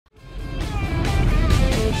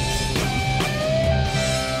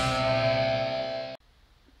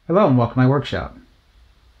Hello and welcome to my workshop.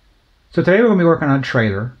 So today we're going to be working on a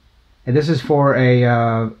trailer, and this is for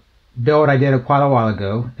a build I did quite a while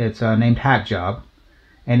ago. It's named Hackjob,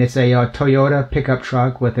 and it's a Toyota pickup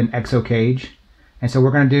truck with an exo cage. And so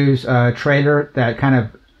we're going to do a trailer that kind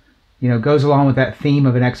of goes along with that theme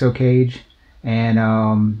of an exo cage,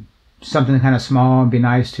 and something kind of small and be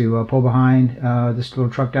nice to pull behind this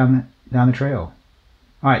little truck down the trail.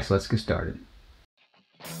 Alright, so let's get started.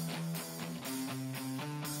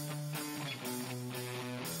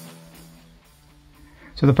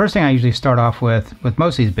 So the first thing I usually start off with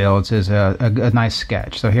most of these builds is a nice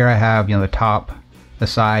sketch. So here I have the top, the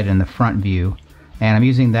side, and the front view, and I'm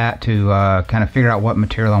using that to kind of figure out what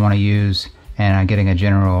material I want to use, and I'm getting a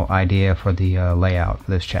general idea for the layout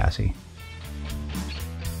for this chassis.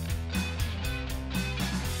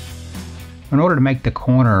 In order to make the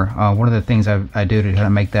corner, one of the things I do to kind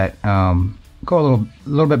of make that go a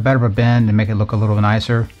little bit better of a bend and make it look a little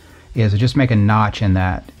nicer is to just make a notch in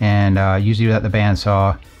that, and usually do that with the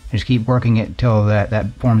bandsaw, and just keep working it till that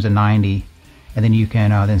forms a 90, and then you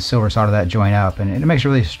can then silver solder that joint up, and it makes a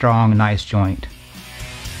really strong, nice joint.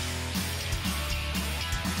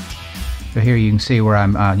 So here you can see where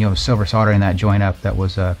I'm silver soldering that joint up that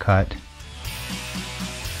was cut.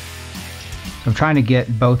 So I'm trying to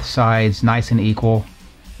get both sides nice and equal,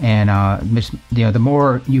 and the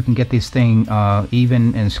more you can get this thing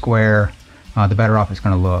even and square, the better off it's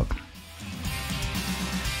going to look.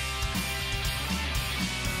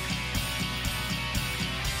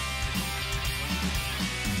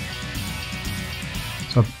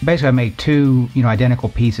 So basically I made two identical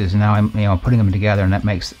pieces, and now I'm putting them together, and that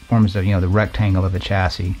forms the rectangle of the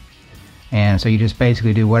chassis. And so you just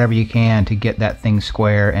basically do whatever you can to get that thing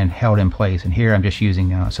square and held in place, and here I'm just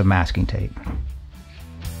using some masking tape.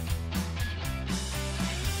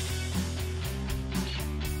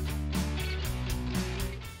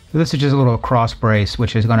 So this is just a little cross brace,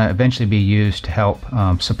 which is going to eventually be used to help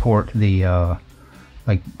support the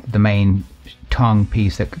the main tongue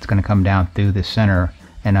piece that's going to come down through the center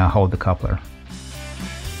and hold the coupler.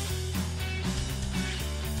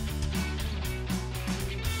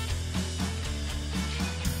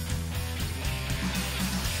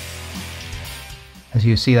 As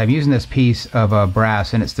you see, I'm using this piece of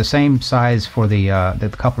brass, and it's the same size for the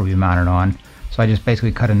coupler will be mounted on. So I just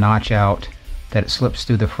basically cut a notch out that it slips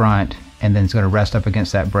through the front, and then it's going to rest up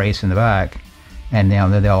against that brace in the back, and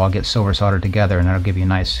then they'll all get silver soldered together, and that'll give you a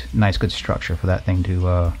nice good structure for that thing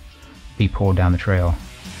to be pulled down the trail.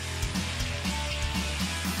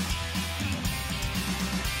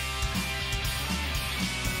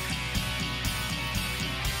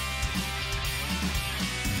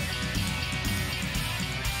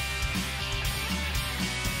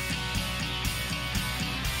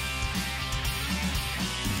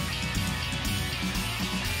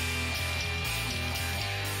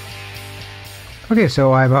 Okay,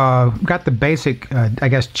 so I've got the basic, I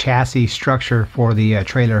guess, chassis structure for the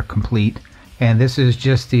trailer complete, and this is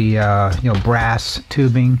just the brass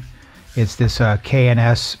tubing. It's this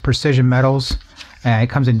K&S Precision Metals, and it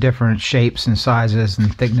comes in different shapes and sizes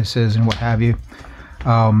and thicknesses and what have you.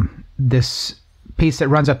 This piece that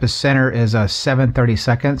runs up the center is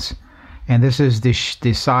 7/32, and this is the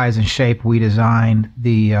size and shape we designed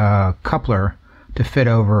the coupler to fit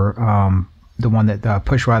over the one that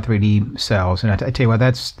Pushrod 3D sells. And I tell you what,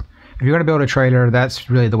 if you're going to build a trailer, that's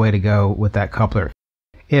really the way to go with that coupler.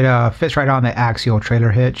 It fits right on the axial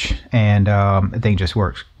trailer hitch, and the thing just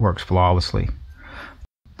works flawlessly.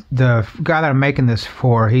 The guy that I'm making this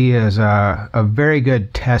for, he is a very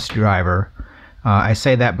good test driver. I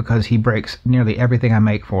say that because he breaks nearly everything I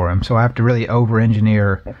make for him, so I have to really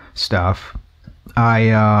over-engineer stuff.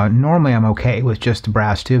 Normally I'm okay with just the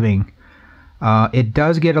brass tubing. It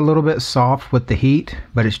does get a little bit soft with the heat,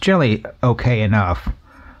 but it's generally okay enough.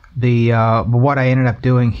 What I ended up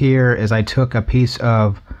doing here is I took a piece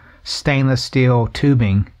of stainless steel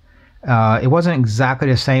tubing. It wasn't exactly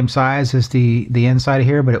the same size as the inside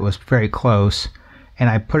here, but it was very close, and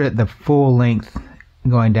I put it the full length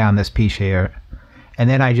going down this piece here, and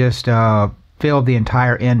then I just filled the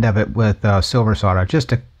entire end of it with silver solder just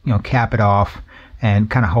to cap it off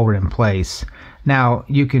and kind of hold it in place. Now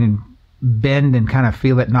you can bend and kind of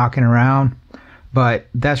feel it knocking around, but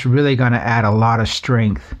that's really going to add a lot of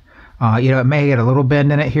strength. It may get a little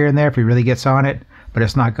bend in it here and there if it really gets on it, but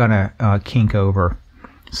it's not going to kink over.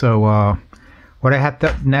 So what I have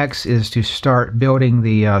to next is to start building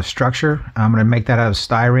the structure. I'm going to make that out of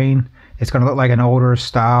styrene. It's going to look like an older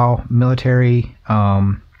style military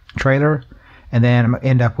trailer, and then I'm going to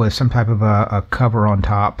end up with some type of a cover on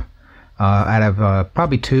top out of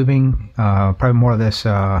probably tubing, probably more of this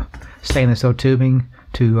stainless steel tubing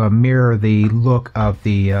to mirror the look of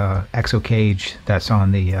the exo cage that's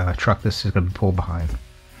on the truck this is going to be pulled behind.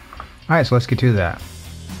 Alright, so let's get to that.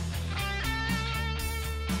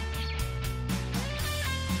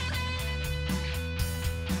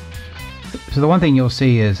 So the one thing you'll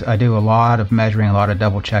see is I do a lot of measuring, a lot of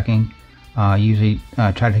double checking. Usually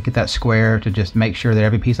try to get that square to just make sure that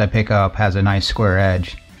every piece I pick up has a nice square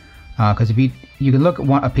edge. Because if you can look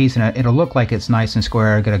at a piece and it'll look like it's nice and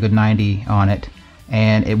square, get a good 90 on it,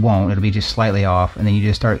 and it won't. It'll be just slightly off, and then you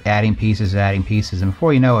just start adding pieces, and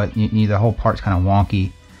before you know it, the whole part's kind of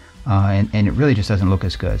wonky, and it really just doesn't look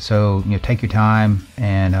as good. So take your time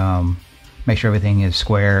and make sure everything is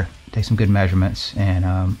square. Take some good measurements, and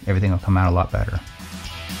everything will come out a lot better.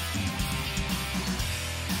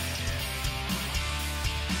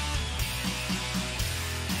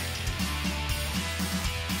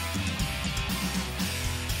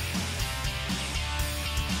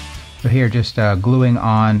 So here, just gluing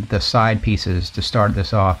on the side pieces to start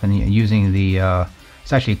this off, and using the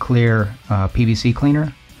it's actually clear PVC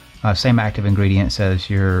cleaner, same active ingredients as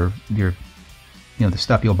your the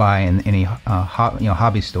stuff you'll buy in any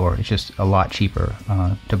hobby store. It's just a lot cheaper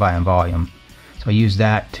to buy in volume. So I use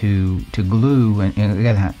that to glue and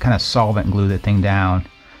kind of solvent glue the thing down.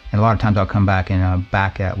 And a lot of times I'll come back and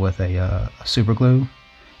back it with a super glue,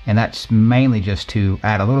 and that's mainly just to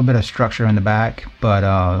add a little bit of structure in the back. But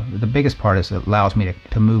the biggest part is it allows me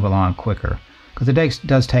to move along quicker, because it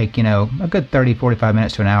does take a good 30-45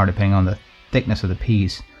 minutes to an hour, depending on the thickness of the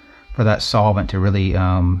piece, for that solvent to really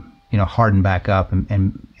harden back up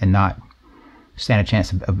and not stand a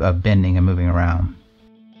chance of bending and moving around.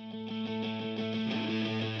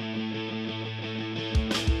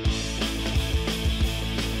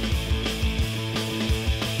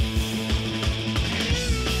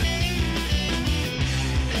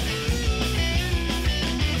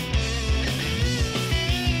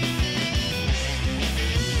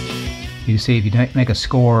 You see, if you make a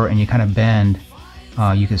score and you kind of bend,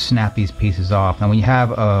 you can snap these pieces off. Now when you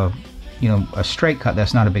have a straight cut,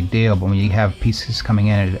 that's not a big deal, but when you have pieces coming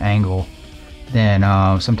in at an angle, then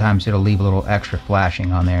sometimes it'll leave a little extra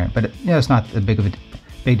flashing on there. But it's not a big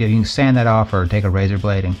deal. You can sand that off, or take a razor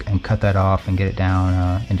blade and cut that off and get it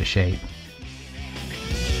down into shape.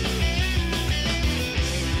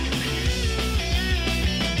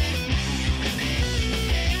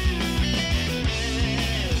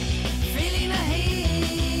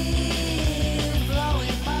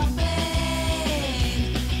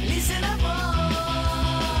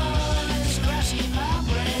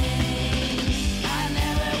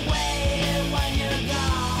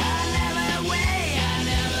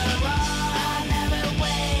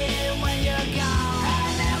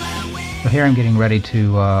 So here I'm getting ready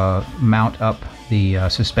to mount up the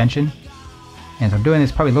suspension, and so I'm doing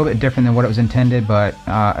this probably a little bit different than what it was intended, but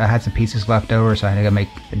I had some pieces left over, so I had to make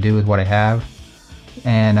do with what I have.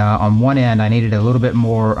 And on one end I needed a little bit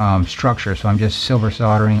more structure, so I'm just silver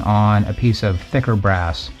soldering on a piece of thicker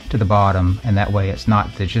brass to the bottom, and that way it's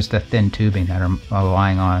just the thin tubing that I'm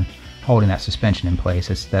relying on holding that suspension in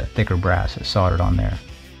place. It's that thicker brass that's soldered on there.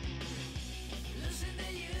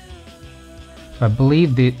 I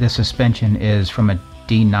believe the suspension is from a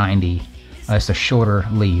D90. It's the shorter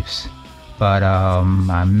leaves, but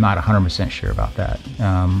I'm not 100% sure about that.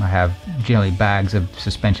 I have generally bags of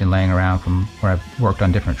suspension laying around from where I've worked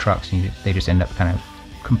on different trucks, and they just end up kind of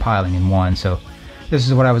compiling in one. So this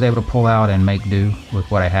is what I was able to pull out and make do with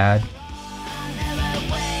what I had.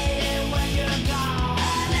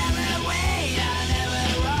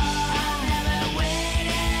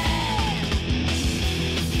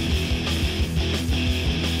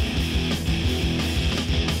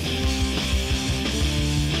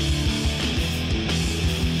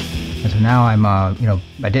 And so now I'm, I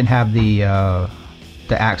didn't have the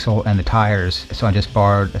axle and the tires, so I just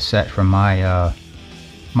borrowed a set from my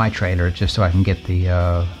my trailer just so I can get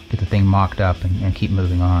the thing mocked up and keep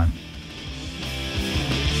moving on.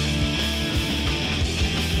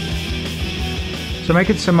 So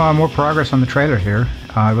making some more progress on the trailer here,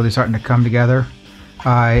 really starting to come together.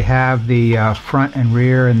 I have the front and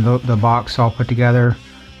rear and the box all put together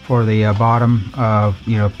for the bottom of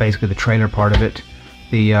basically the trailer part of it.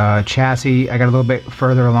 The chassis I got a little bit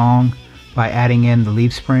further along by adding in the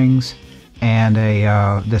leaf springs and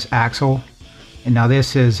this axle. And now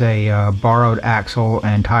this is a borrowed axle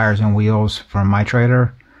and tires and wheels from my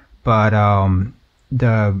trailer, but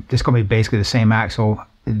this is going to be basically the same axle,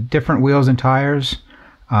 different wheels and tires.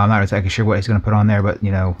 I'm not exactly sure what he's going to put on there, but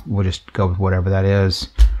we'll just go with whatever that is.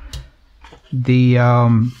 The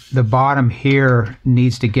bottom here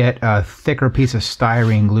needs to get a thicker piece of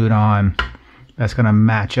styrene glued on. that's going to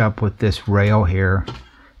match up with this rail here,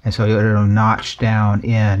 and so it'll notch down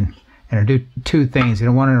in, and it'll do two things.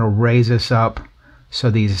 It'll want to raise this up so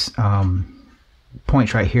these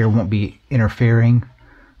points right here won't be interfering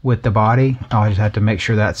with the body. I'll just have to make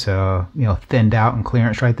sure that's you know, thinned out and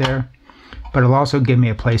clearance right there. But it'll also give me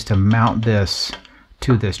a place to mount this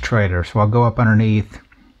to this trailer. So I'll go up underneath,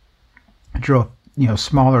 drill, you know,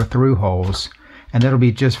 smaller through holes, and that'll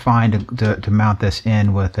be just fine to mount this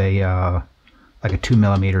in with a like a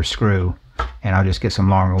 2mm screw. And I'll just get some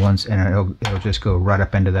longer ones, and it'll just go right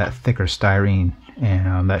up into that thicker styrene,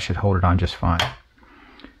 and that should hold it on just fine.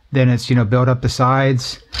 Then it's, you know, build up the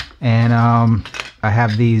sides, and I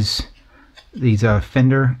have these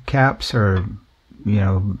fender caps, or, you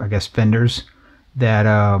know, I guess fenders that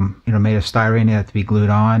you know, made of styrene. They have to be glued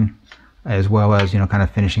on, as well as, you know, kind of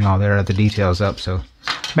finishing all their other details up. So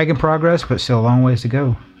making progress, but still a long ways to go.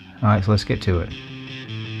 All right, so let's get to it.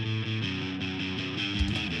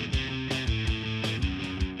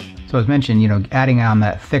 So as mentioned, you know, adding on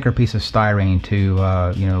that thicker piece of styrene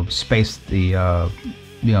to you know, space the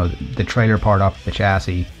you know, the trailer part off the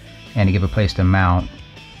chassis, and to give a place to mount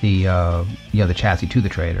the you know, the chassis to the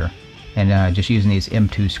trailer, and just using these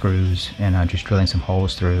M2 screws, and just drilling some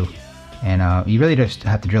holes through. And you really just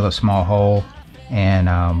have to drill a small hole, and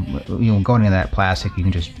you know, going into that plastic, you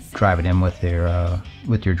can just drive it in with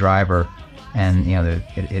your driver, and you know,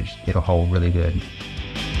 it'll hold really good.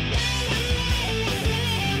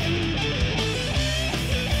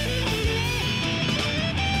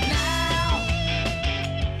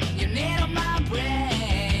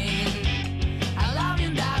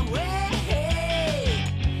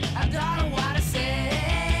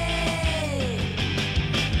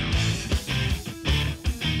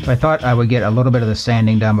 I thought I would get a little bit of the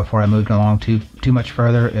sanding done before I moved along too much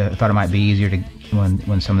further. I thought it might be easier to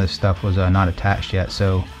when some of this stuff was not attached yet.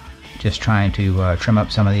 So just trying to trim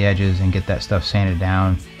up some of the edges and get that stuff sanded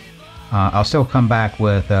down. I'll still come back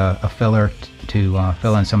with a filler to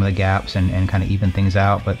fill in some of the gaps and kind of even things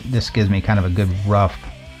out. But this gives me kind of a good rough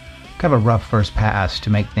first pass to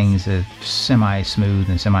make things semi-smooth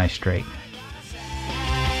and semi-straight.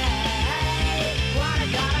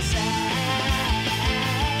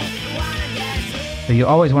 So you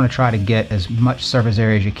always want to try to get as much surface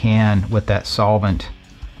area as you can with that solvent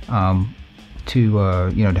to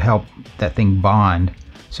you know, to help that thing bond.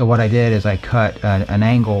 So what I did is I cut an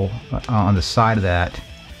angle on the side of that,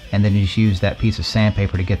 and then just use that piece of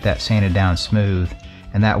sandpaper to get that sanded down smooth.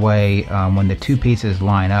 And that way, when the two pieces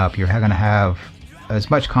line up, you're going to have as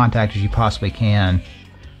much contact as you possibly can,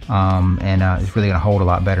 and it's really going to hold a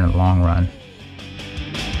lot better in the long run.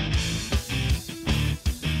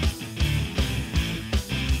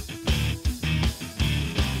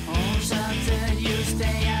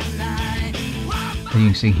 As you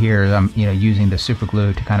can see here, I'm using the super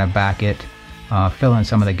glue to kind of back it, fill in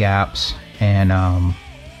some of the gaps, and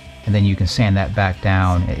then you can sand that back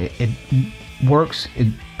down. It works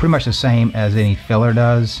pretty much the same as any filler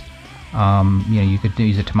does. You could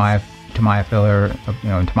use a Tamiya filler,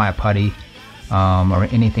 Tamiya putty, or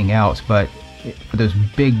anything else, but for those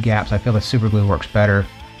big gaps, I feel the super glue works better.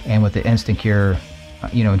 And with the instant cure,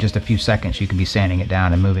 in just a few seconds, you can be sanding it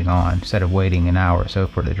down and moving on instead of waiting an hour or so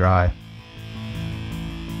for it to dry.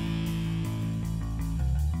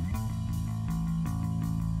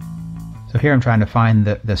 So here I'm trying to find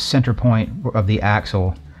the center point of the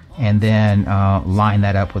axle, and then line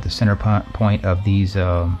that up with the center point of these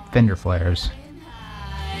fender flares.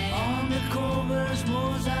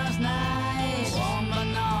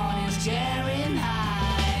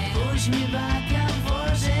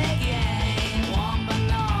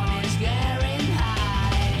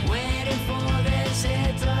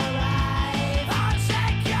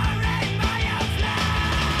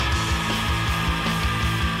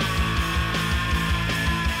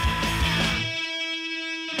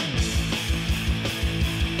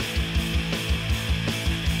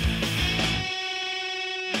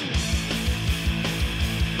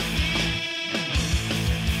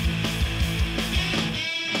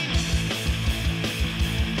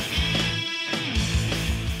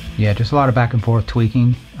 Yeah, just a lot of back and forth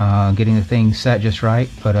tweaking, getting the thing set just right,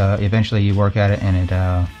 but eventually you work at it and it,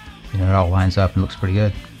 it all lines up and looks pretty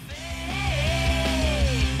good.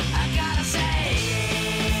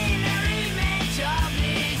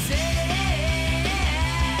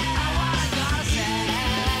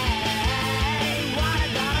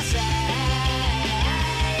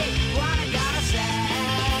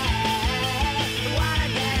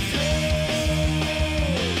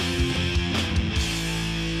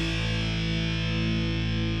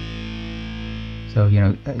 So So, you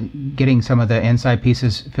know, getting some of the inside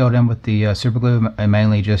pieces filled in with the super glue,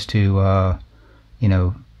 mainly just to, you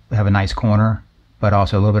know, have a nice corner, but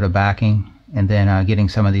also a little bit of backing, and then getting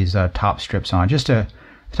some of these top strips on.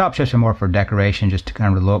 Top strips are more for decoration, just to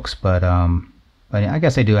kind of the looks, but I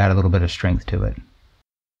guess they do add a little bit of strength to it.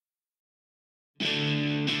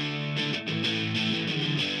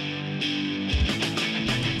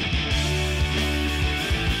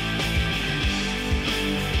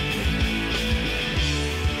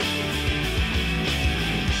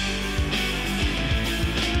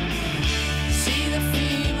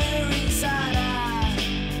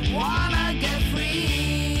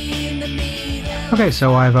 Okay,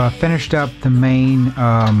 so I've finished up the main,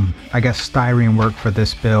 I guess, styrene work for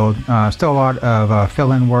this build. Still a lot of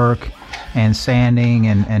fill-in work and sanding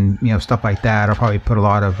and you know, stuff like that. I'll probably put a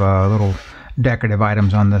lot of little decorative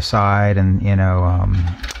items on the side, and you know,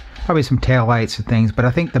 probably some tail lights and things. But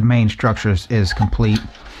I think the main structure is complete.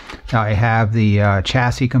 I have the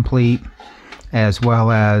chassis complete, as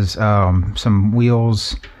well as some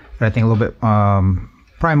wheels that I think a little bit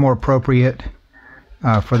probably more appropriate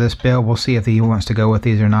for this build. We'll see if he wants to go with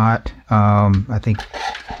these or not. I think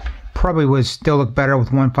probably would still look better with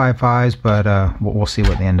 155s, but we'll see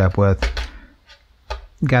what they end up with.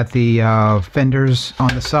 Got the fenders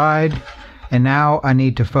on the side, and now I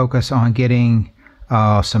need to focus on getting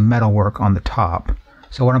some metal work on the top.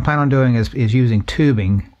 So what I'm planning on doing is using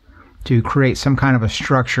tubing to create some kind of a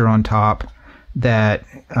structure on top that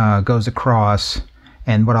goes across,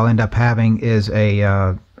 and what I'll end up having is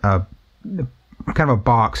a kind of a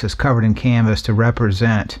box that's covered in canvas to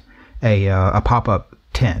represent a pop-up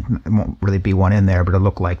tent. It won't really be one in there, but it'll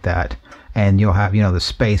look like that. And you'll have, you know, the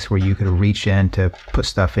space where you could reach in to put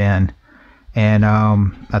stuff in. And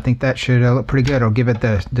I think that should look pretty good. I'll give it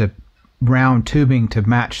the round tubing to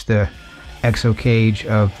match the exo cage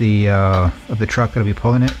of the truck that'll be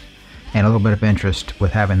pulling it, and a little bit of interest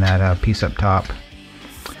with having that piece up top.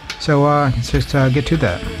 So let's just get to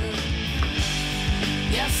that.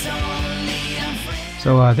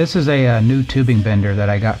 So this is a new tubing bender that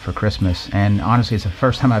I got for Christmas, and honestly it's the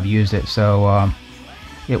first time I've used it, so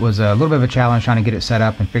it was a little bit of a challenge trying to get it set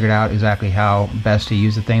up and figured out exactly how best to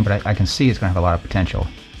use the thing, but I can see it's going to have a lot of potential.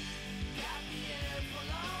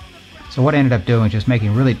 So what I ended up doing is just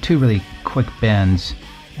making two really quick bends,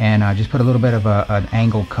 and just put a little bit of an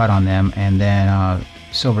angle cut on them, and then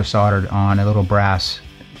silver soldered on a little brass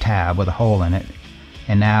tab with a hole in it.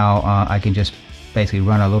 And now I can just basically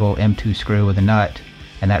run a little M2 screw with a nut,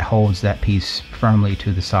 and that holds that piece firmly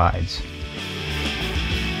to the sides.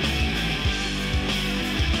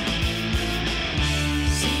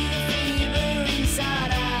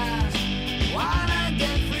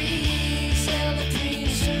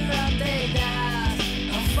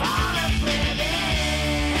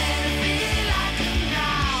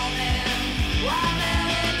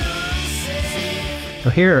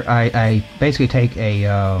 So here I basically take a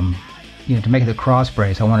you know, to make the cross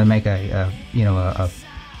brace, I want to make a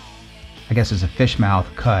I guess it's a fish mouth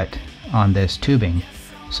cut on this tubing.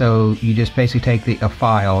 So you just basically take a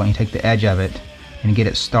file and you take the edge of it and you get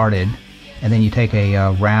it started, and then you take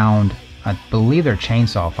a round, I believe they're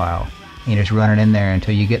chainsaw file, and you just run it in there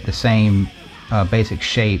until you get the same basic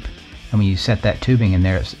shape. And when you set that tubing in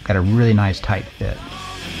there, it's got a really nice tight fit.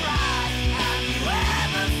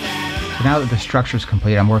 So now that the structure is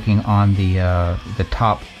complete, I'm working on the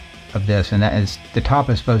top of this, and that is, the top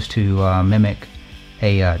is supposed to mimic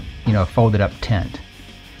a you know, folded up tent.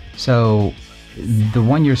 So the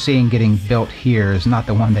one you're seeing getting built here is not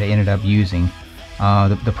the one that I ended up using.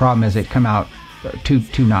 The problem is it come out too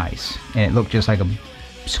nice, and it looked just like a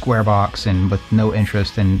square box and with no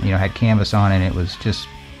interest, and you know, had canvas on it, and it was just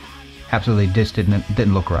absolutely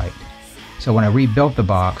didn't look right. So when I rebuilt the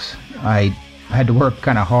box, I had to work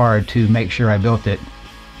kind of hard to make sure I built it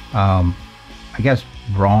I guess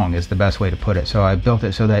wrong is the best way to put it. So I built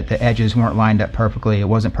it so that the edges weren't lined up perfectly. It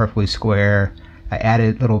wasn't perfectly square. I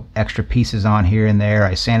added little extra pieces on here and there.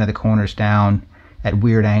 I sanded the corners down at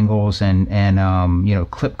weird angles, and you know,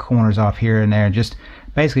 clip corners off here and there, just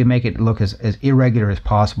basically make it look as irregular as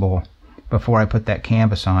possible before I put that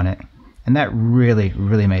canvas on it. And that really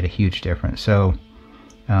made a huge difference. So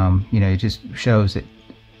you know, it just shows that,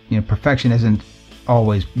 you know, perfection isn't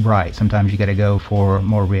always right. Sometimes you got to go for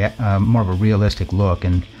more of a realistic look,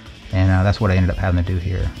 and that's what I ended up having to do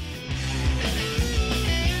here.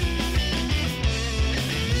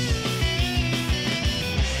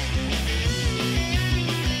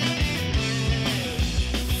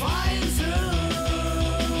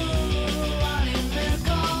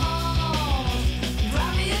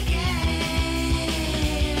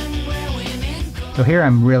 So So here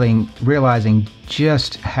I'm really realizing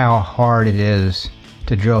just how hard it is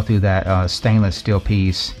to drill through that stainless steel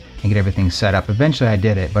piece and get everything set up. Eventually I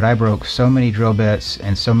did it, but I broke so many drill bits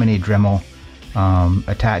and so many Dremel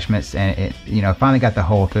attachments, and it, you know, finally got the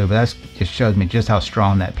hole through. But that just shows me just how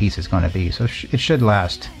strong that piece is going to be. So it should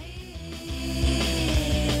last.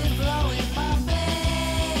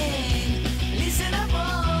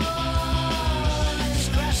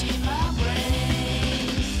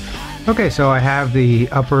 Okay, so I have the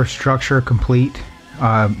upper structure complete. You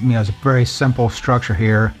know, it's a very simple structure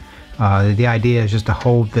here. The idea is just to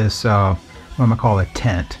hold this, what I'm going to call a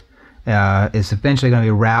tent. It's eventually going to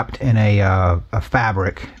be wrapped in a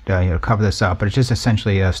fabric to, you know, cover this up, but it's just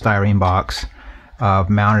essentially a styrene box. I've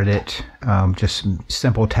mounted it, just some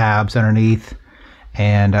simple tabs underneath,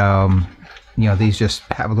 and you know, these just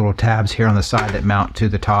have little tabs here on the side that mount to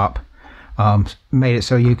the top. Made it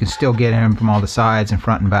so you can still get in from all the sides and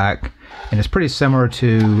front and back, and it's pretty similar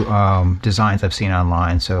to designs I've seen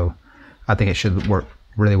online, so I think it should work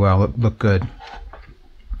really well, look good.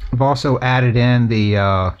 I've also added in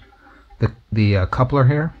the coupler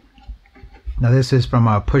here. Now this is from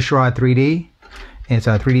Pushrod 3D. It's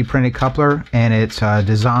a 3D printed coupler, and it's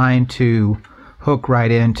designed to hook right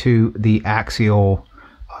into the axial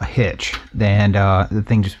hitch, and the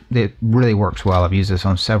thing just, it really works well. I've used this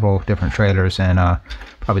on several different trailers, and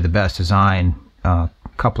probably the best design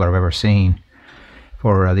coupler I've ever seen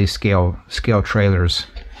for these scale trailers.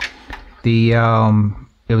 It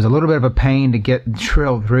was a little bit of a pain to get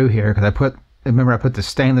drilled through here, because I put the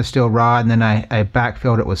stainless steel rod, and then I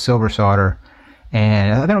backfilled it with silver solder,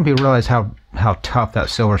 and I don't people realize how tough that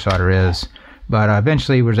silver solder is. But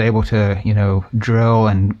eventually was able to, you know, drill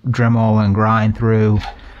and Dremel and grind through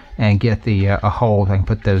and get the a hole. I can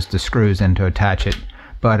put the screws in to attach it.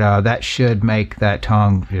 But that should make that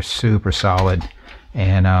tongue just super solid,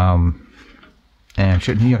 and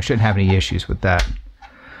shouldn't have any issues with that.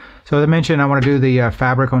 So as I mentioned, I want to do the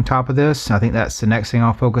fabric on top of this. I think that's the next thing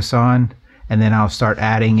I'll focus on, and then I'll start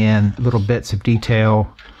adding in little bits of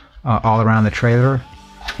detail all around the trailer,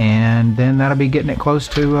 and then that'll be getting it close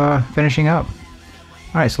to finishing up.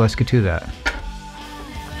 Alright, so let's get to that.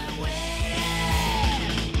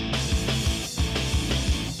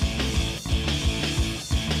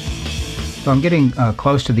 So I'm getting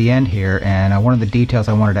close to the end here, and one of the details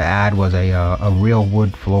I wanted to add was a real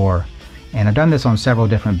wood floor. And I've done this on several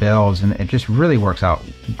different builds, and it just really works out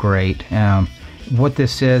great. What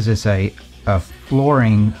this is a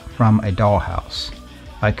flooring from a dollhouse.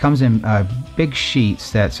 It comes in big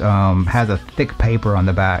sheets that has a thick paper on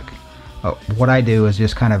the back. What I do is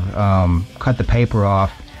just kind of cut the paper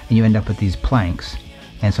off, and you end up with these planks.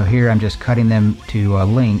 And so here I'm just cutting them to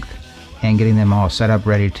length and getting them all set up,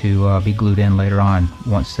 ready to be glued in later on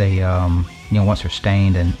once they, you know, once they're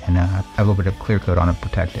stained and have a little bit of clear coat on it to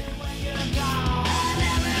protect it.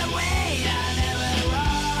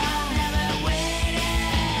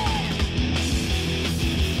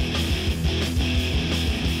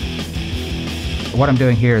 What I'm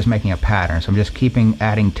doing here is making a pattern, so I'm just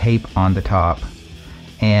adding tape on the top,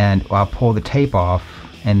 and I'll pull the tape off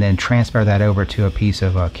and then transfer that over to a piece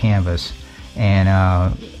of canvas,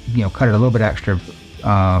 and you know, cut it a little bit extra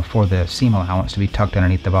for the seam allowance to be tucked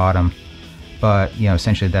underneath the bottom, but you know,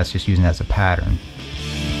 essentially that's just using it as a pattern.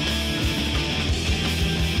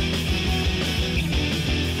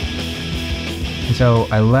 And so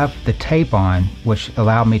I left the tape on, which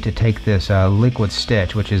allowed me to take this liquid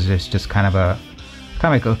stitch, which is just kind of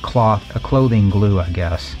like a clothing glue, I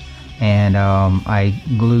guess, and I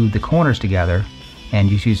glued the corners together and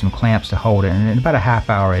just used some clamps to hold it, and in about a half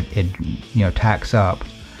hour it you know, tacks up.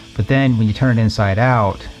 But then when you turn it inside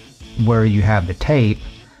out, where you have the tape,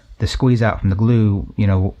 the squeeze out from the glue, you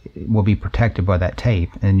know, will be protected by that tape,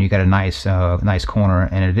 and you got a nice nice corner,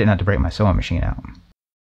 and it didn't have to break my sewing machine out.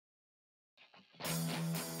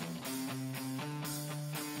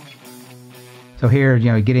 So here,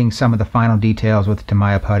 you know, getting some of the final details with the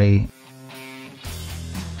Tamiya putty.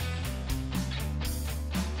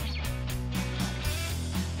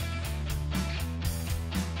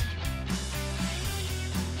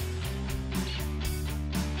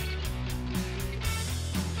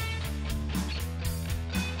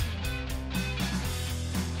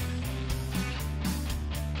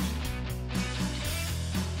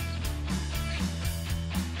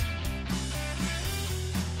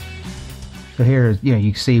 So here, you know,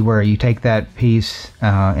 you see where you take that piece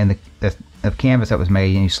and the canvas that was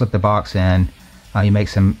made, and you slip the box in. You make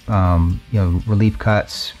some you know, relief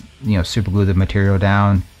cuts, you know, super glue the material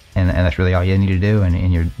down, and that's really all you need to do,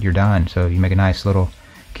 and you're done. So you make a nice little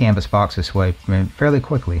canvas box this way fairly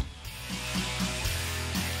quickly.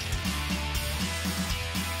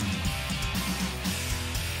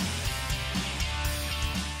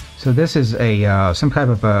 So this is a some type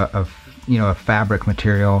of a fabric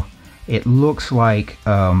material. It looks like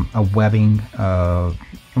a webbing,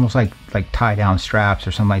 almost like tie down straps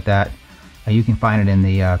or something like that. You can find it in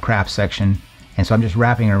the craft section, and so I'm just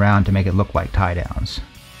wrapping it around to make it look like tie downs.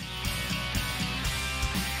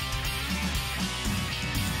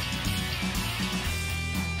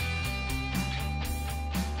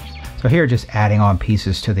 So here, just adding on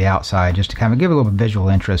pieces to the outside just to kind of give a little visual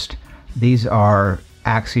interest. These are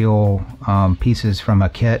axial pieces from a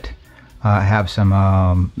kit. I have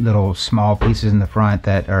some little small pieces in the front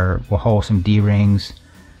that will hold some D-rings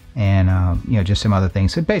and just some other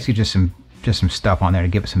things. So basically just some stuff on there to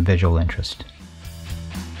give it some visual interest.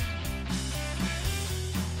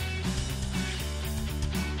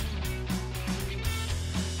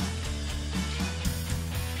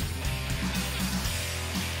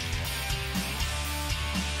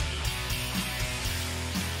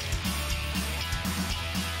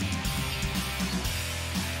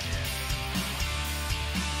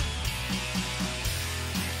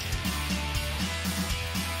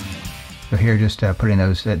 So here, just putting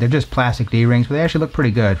those, they're just plastic D-rings, but they actually look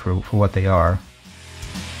pretty good for what they are.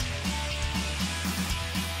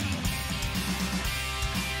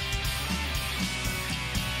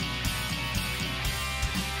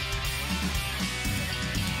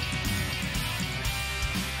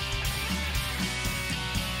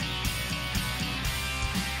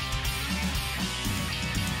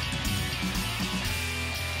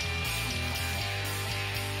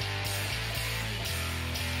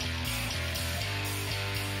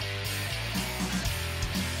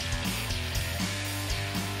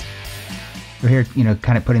 So here,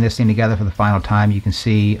 kind of putting this thing together for the final time, you can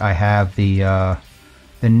see I have the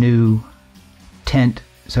new tint,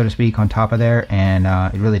 so to speak, on top of there, and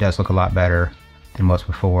it really does look a lot better than what's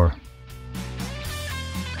before.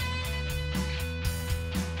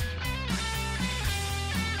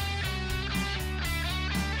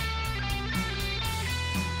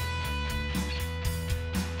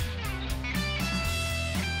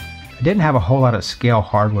 I didn't have a whole lot of scale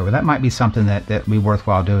hardware, but that might be something that would be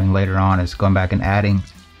worthwhile doing later on, is going back and adding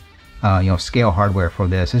scale hardware for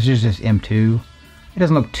this. This is just M2. It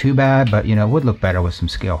doesn't look too bad, but it would look better with some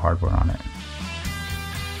scale hardware on it.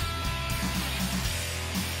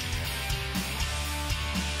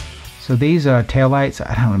 So these taillights,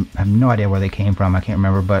 I have no idea where they came from. I can't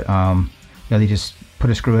remember, but they just put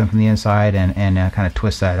a screw in from the inside and kind of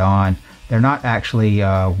twist that on. They're not actually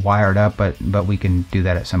wired up, but we can do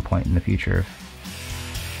that at some point in the future.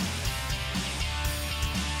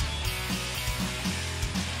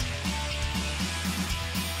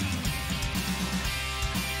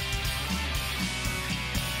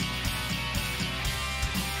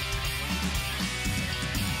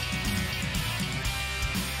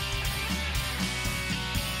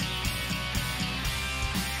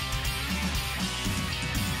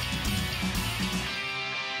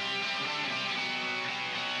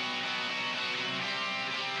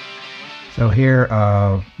 So here,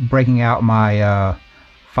 breaking out my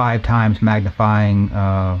 5x magnifying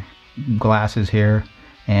glasses here,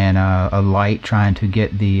 and a light trying to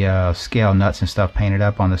get the scale nuts and stuff painted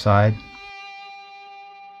up on the side.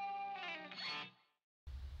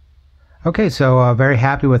 Okay, so very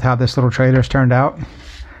happy with how this little trailer's turned out.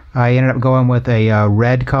 I ended up going with a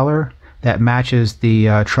red color that matches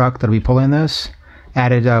the truck that'll be pulling this.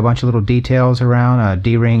 Added a bunch of little details around,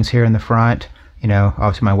 D-rings here in the front.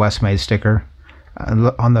 Obviously my Wesmade sticker.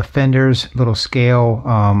 On the fenders, little scale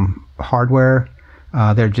hardware.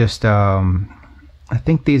 They're just, I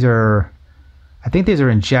think these are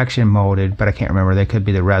injection molded, but I can't remember. They could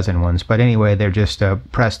be the resin ones. But anyway, they're just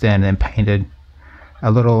pressed in and painted. A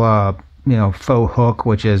little, faux hook,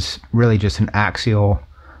 which is really just an axial.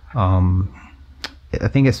 I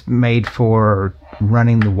think it's made for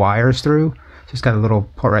running the wires through. So it's got a little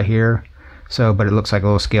part right here. But it looks like a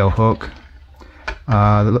little scale hook.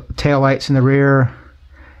 The tail lights in the rear,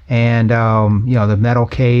 and the metal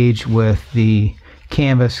cage with the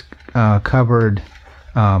canvas covered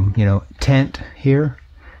tent here,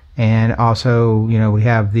 and also we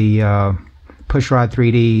have the pushrod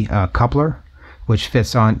 3D coupler, which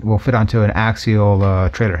will fit onto an axial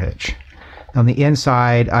trailer hitch. On the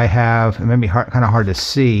inside, I have, it may be kind of hard to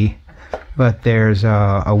see, but there's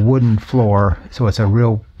a wooden floor, so it's a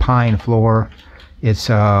real pine floor.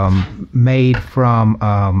 It's made from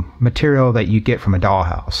material that you get from a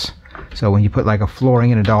dollhouse. So when you put like a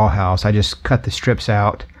flooring in a dollhouse, I just cut the strips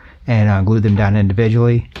out and glue them down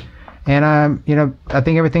individually. And I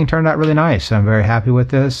think everything turned out really nice. I'm very happy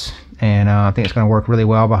with this, and I think it's going to work really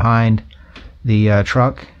well behind the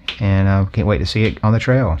truck, and I can't wait to see it on the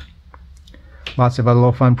trail. Lots of other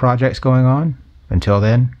little fun projects going on. Until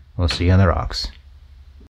then, we'll see you on the rocks.